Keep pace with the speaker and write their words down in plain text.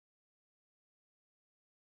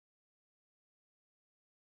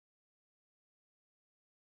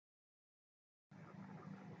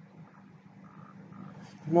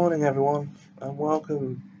Good morning, everyone, and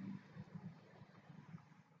welcome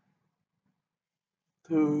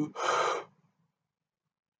to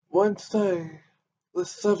Wednesday, the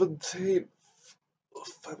 17th of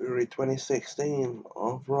February 2016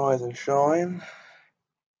 of Rise and Shine.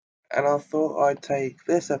 And I thought I'd take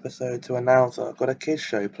this episode to announce that I've got a kids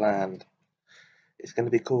show planned. It's going to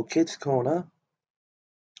be called Kids Corner,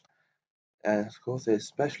 and of course, it's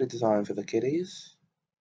specially designed for the kiddies.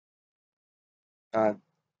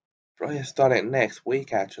 Probably start it next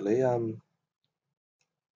week, actually.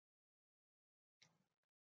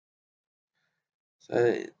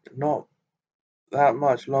 So not that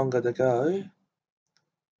much longer to go.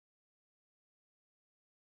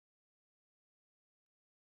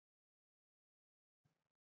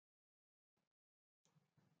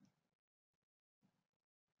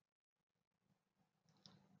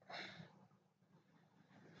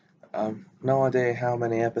 No idea how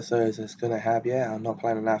many episodes it's going to have yet. I'm not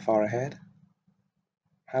planning that far ahead.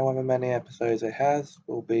 However many episodes it has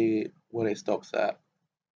will be what it stops at.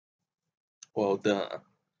 Well done.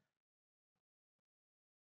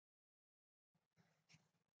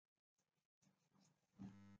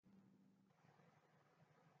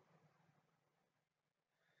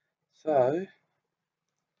 So,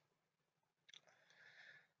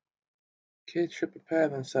 kids should prepare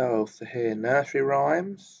themselves to hear nursery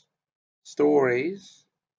rhymes, stories,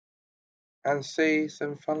 and see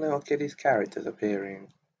some fun little kiddies characters appearing.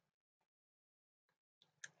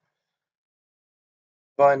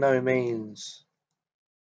 By no means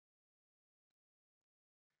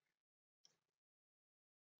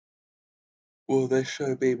will this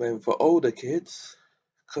show be meant for older kids,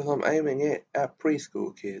 because I'm aiming it at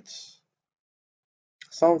preschool kids.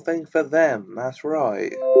 Something for them, that's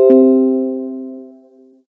right.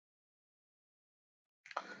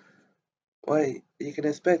 Wait, you can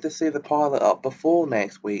expect to see the pilot up before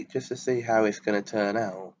next week just to see how it's going to turn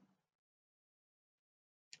out.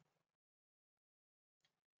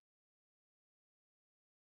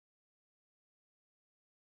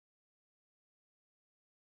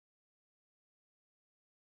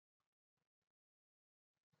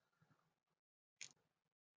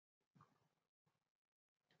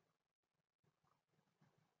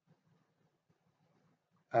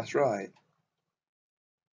 That's right.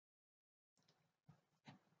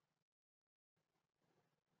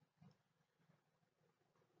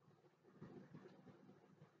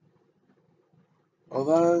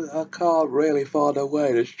 Although I can't really find a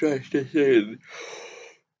way to stretch this in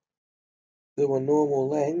to a normal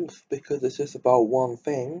length because it's just about one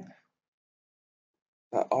thing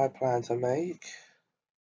that I plan to make.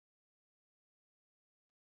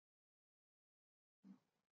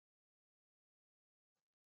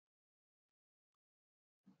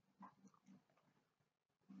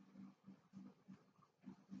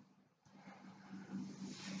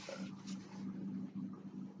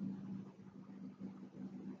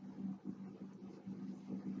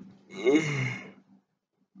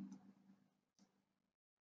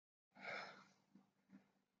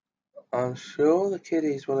 I'm sure the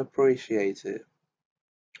kiddies will appreciate it,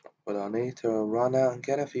 but I need to run out and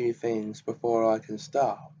get a few things before I can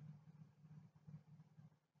start.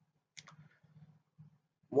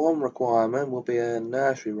 One requirement will be a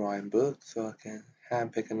nursery rhyme book so I can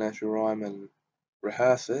handpick a nursery rhyme and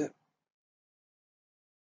rehearse it.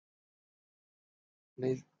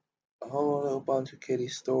 Need a whole little bunch of kiddie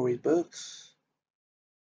story books.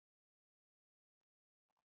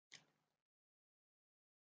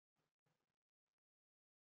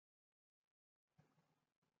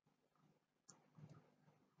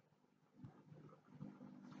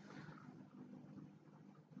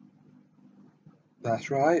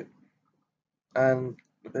 That's right, and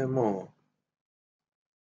a bit more.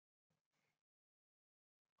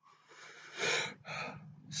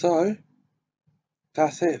 So,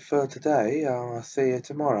 that's it for today. I'll see you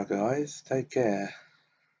tomorrow, guys. Take care.